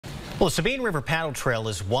Well, the Sabine River Paddle Trail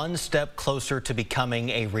is one step closer to becoming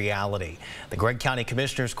a reality. The Gregg County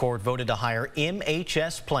Commissioners Court voted to hire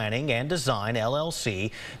MHS Planning and Design, LLC,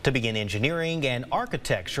 to begin engineering and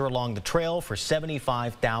architecture along the trail for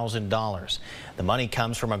 $75,000. The money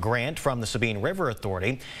comes from a grant from the Sabine River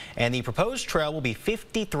Authority, and the proposed trail will be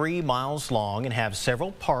 53 miles long and have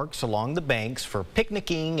several parks along the banks for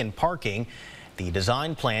picnicking and parking. The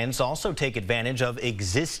design plans also take advantage of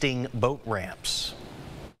existing boat ramps.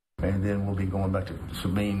 And then we'll be going back to the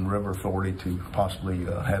Sabine River Authority to possibly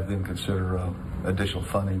have them consider additional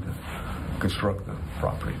funding to construct the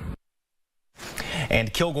property.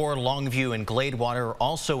 And Kilgore, Longview, and Gladewater are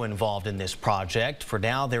also involved in this project. For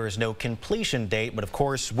now, there is no completion date, but of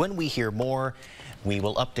course, when we hear more, we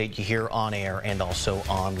will update you here on air and also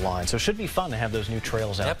online. So it should be fun to have those new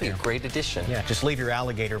trails out there. That'd be a great addition. Yeah, just leave your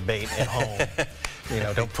alligator bait at home. You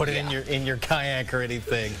know, don't put it in your kayak or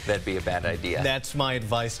anything. That'd be a bad idea. That's my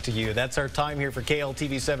advice to you. That's our time here for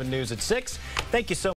KLTV 7 News at 6. Thank you so much.